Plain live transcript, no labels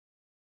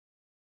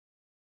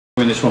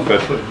this one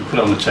first, put it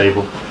on the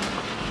table.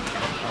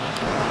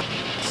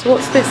 So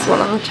what's this one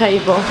on the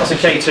table? That's a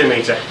K2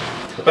 meter.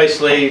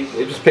 Basically,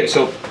 it just picks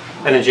up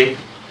energy.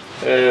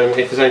 If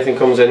there's anything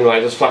comes in,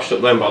 right, it just flashed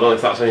up then, but I don't know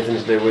if that's anything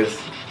to do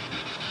with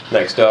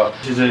next door.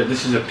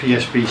 This is a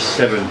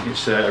PSB7.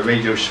 It's a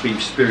radio sweep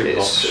spirit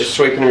box. It's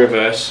sweeping in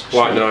reverse,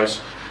 white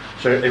noise.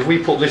 So if we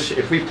put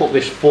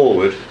this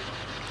forward,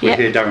 we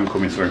hear Darren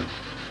coming through.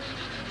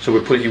 So we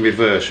put it in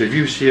reverse. So if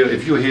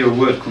you hear a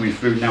word coming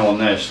through now and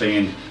there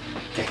saying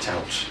 "get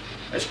out,"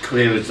 as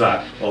clear as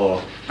that,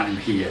 or "I'm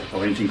here,"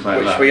 or anything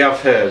like that, which we have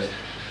heard.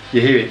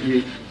 You hear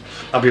it.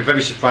 I'll be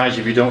very surprised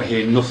if you don't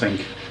hear nothing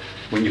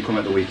when you come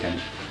at the weekend.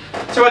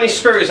 So any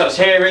spirits that's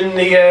here in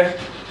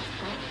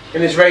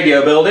this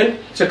radio building,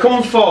 to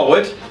come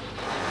forward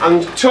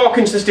and talk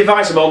into this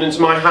device I'm holding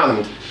into my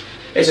hand.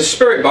 It's a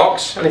spirit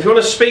box, and if you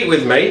want to speak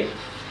with me,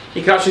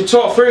 you can actually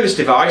talk through this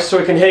device so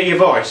we can hear your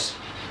voice.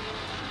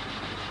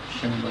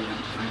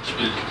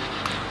 Speak.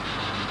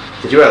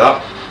 Did you hear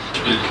that?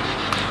 Speak.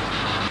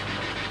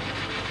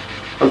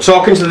 I'm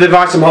talking to the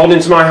device I'm holding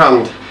into my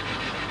hand.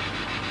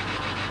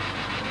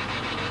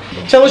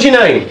 Tell us your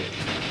name.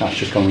 That's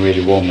just gone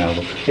really warm now,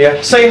 look.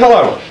 Yeah. Say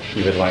hello.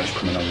 Your red light's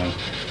coming on now.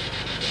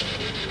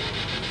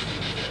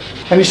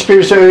 Any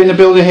spirits that are in the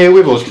building here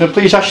with us, can I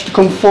please ask you to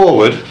come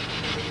forward?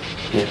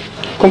 Yeah.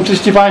 Come to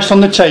this device on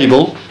the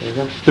table.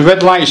 The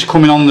red light is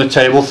coming on the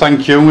table,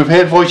 thank you. And we've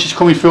heard voices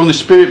coming through on the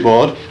spirit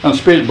board, on the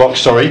spirit box,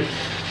 sorry.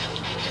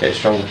 Get it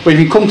stronger. But if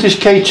you come to this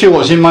K2,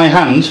 what's in my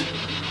hand.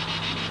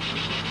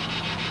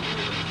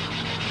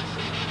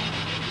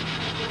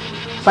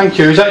 Thank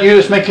you. Is that you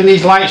that's making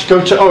these lights go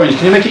to orange?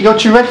 Can you make it go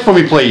to red for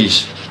me,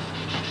 please?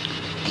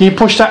 Can you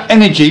push that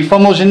energy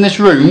from us in this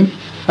room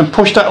and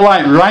push that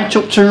light right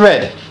up to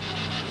red?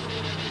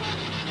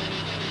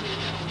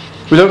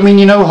 We don't mean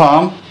you no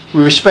harm.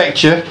 We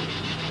respect you.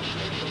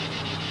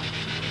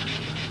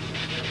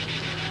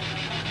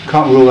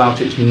 Can't rule out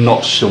it's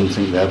not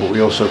something there, but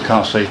we also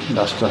can't say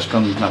that's just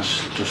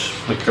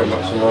flickering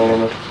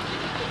out.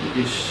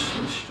 It's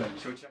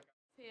strange.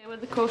 Here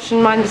with the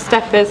caution mind the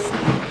steppers.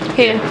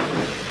 Here.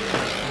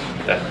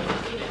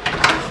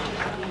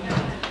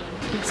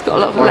 It's got a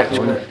lot of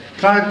electrical.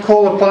 Can I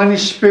call upon any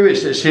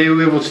spirits that's here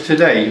with us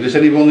today? If there's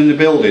anyone in the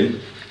building,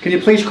 can you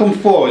please come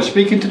forward,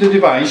 speak into the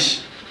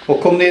device, or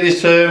come near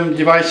this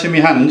device in my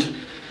hand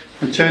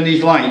and turn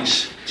these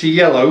lights to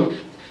yellow.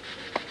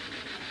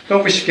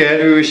 Don't be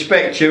scared, we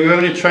respect you, we're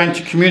only trying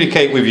to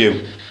communicate with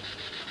you.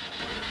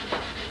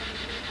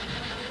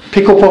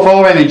 Pick up off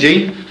our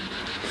energy,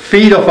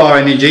 feed off our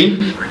energy.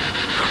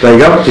 There you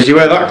go. Did you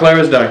hear that clear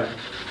as day?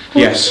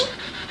 Yes.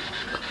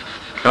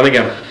 And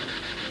again.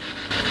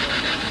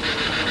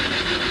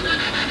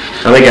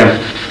 And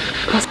again.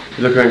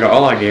 Look, I've got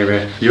all our gear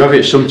here. You have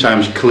it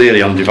sometimes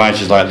clearly on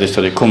devices like this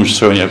that it comes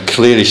through and you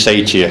clearly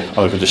say to you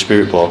over the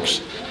spirit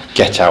box,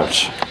 get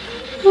out.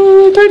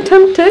 Don't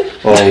tempt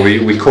it. Or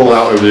we call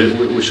out over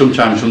the, we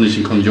sometimes run this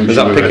in conjunction with... Is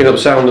that picking up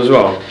sound as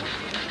well?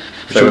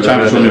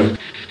 Sometimes run.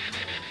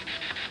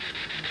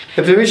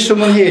 If there is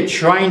someone here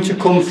trying to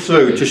come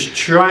through, just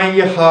try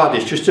your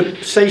hardest just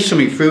to say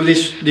something through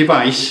this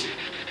device.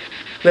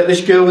 Let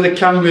this girl with the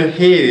camera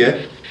hear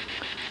you.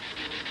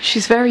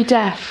 She's very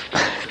deaf.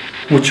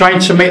 We're trying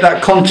to make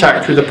that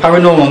contact with the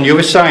paranormal on the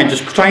other side.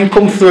 Just try and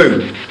come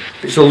through.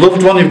 If it's a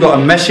loved one, you've got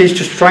a message,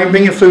 just try and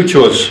bring it through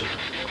to us.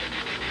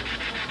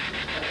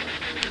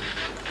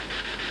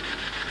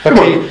 Okay. Come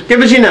on,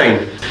 give us your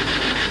name.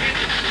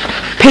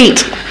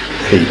 Pete.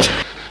 Pete.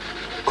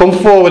 Come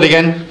forward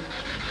again.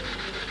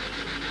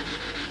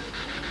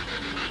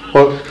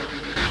 What?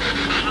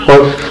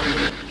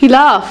 He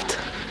laughed.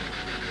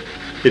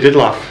 He did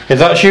laugh. If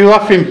that's you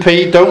laughing,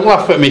 Pete, don't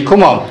laugh at me,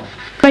 come on.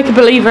 Make a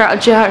believer out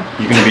of Joe.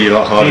 You're going to be a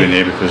lot harder in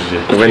here because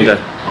of the window.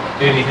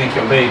 Who do you think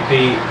it'll be,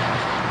 Pete?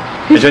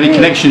 Is there any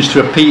connections to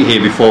a Pete here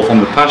before from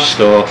the past,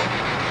 or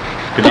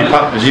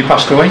has he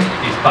passed away?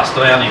 He's passed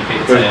away, hasn't he,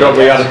 Pete? We've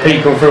probably had a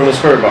Pete come through in the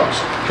spirit box.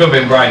 Could have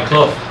been Brian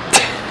Clough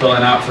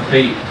calling out for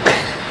Pete.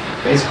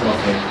 It's Clough.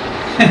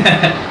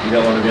 You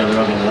don't want to be on the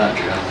wrong end of that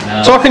trail.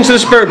 No. Talk into the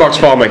spirit box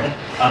for me.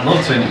 I'd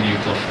love to interview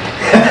Clough.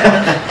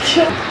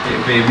 It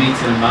would be a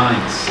meeting of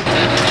minds.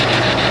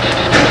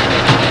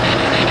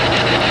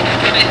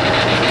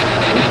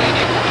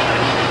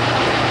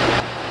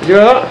 Did you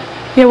hear that?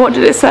 Yeah, what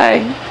did it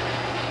say?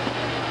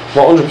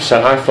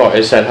 100%, I thought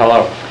it said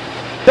hello.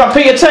 Is that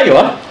Peter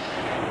Taylor?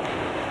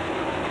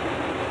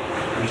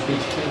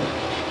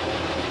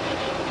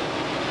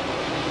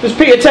 Does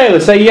Peter Taylor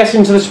say yes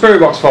into the spirit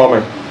box for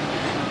me?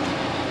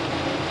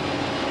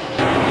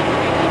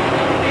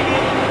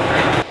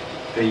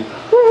 Pete.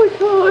 Oh my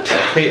god.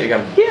 Pete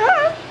again.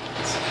 Yeah.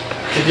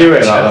 Did you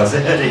hear that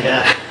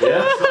Yeah.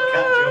 Yeah?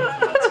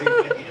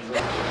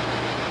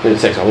 It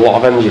takes a lot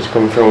of energy to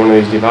come through one of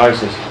these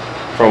devices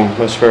from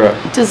the spirit.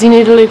 Does he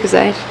need a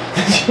Lucasade?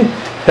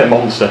 A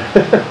monster.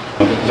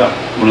 Is that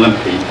one of them,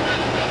 Pete?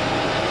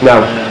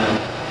 No.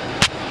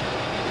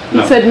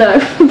 He said no.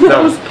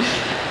 No.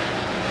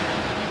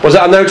 Was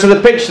that a note to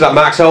the picture that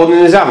Mark's holding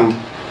in his hand?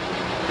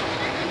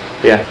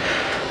 Yeah.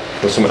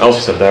 There's something else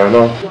he said there, I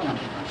know.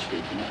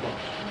 speak in that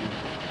box.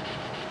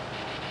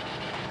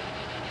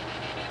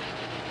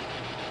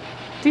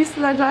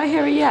 Did I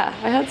hear a yeah?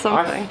 I heard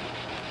something.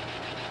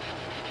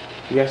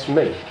 Yes,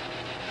 me.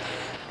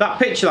 That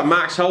picture that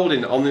Mark's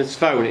holding on his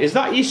phone, is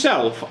that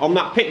yourself on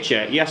that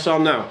picture, yes or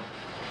no?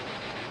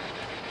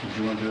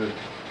 Do you want to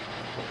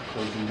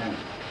closing down?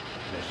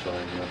 Yes, sorry,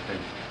 okay.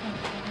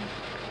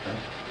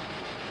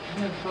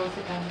 No, close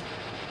it down.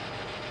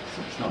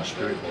 It's not a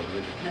spirit board, is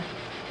it? No.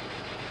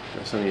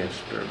 That's only a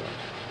spirit box.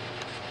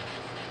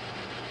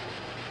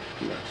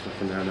 No, there's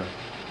nothing there now.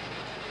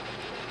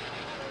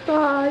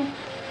 Bye.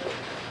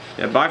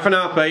 Yeah, bye for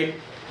now, Pete.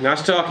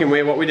 Nice talking with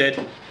you, what we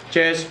did.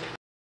 Cheers.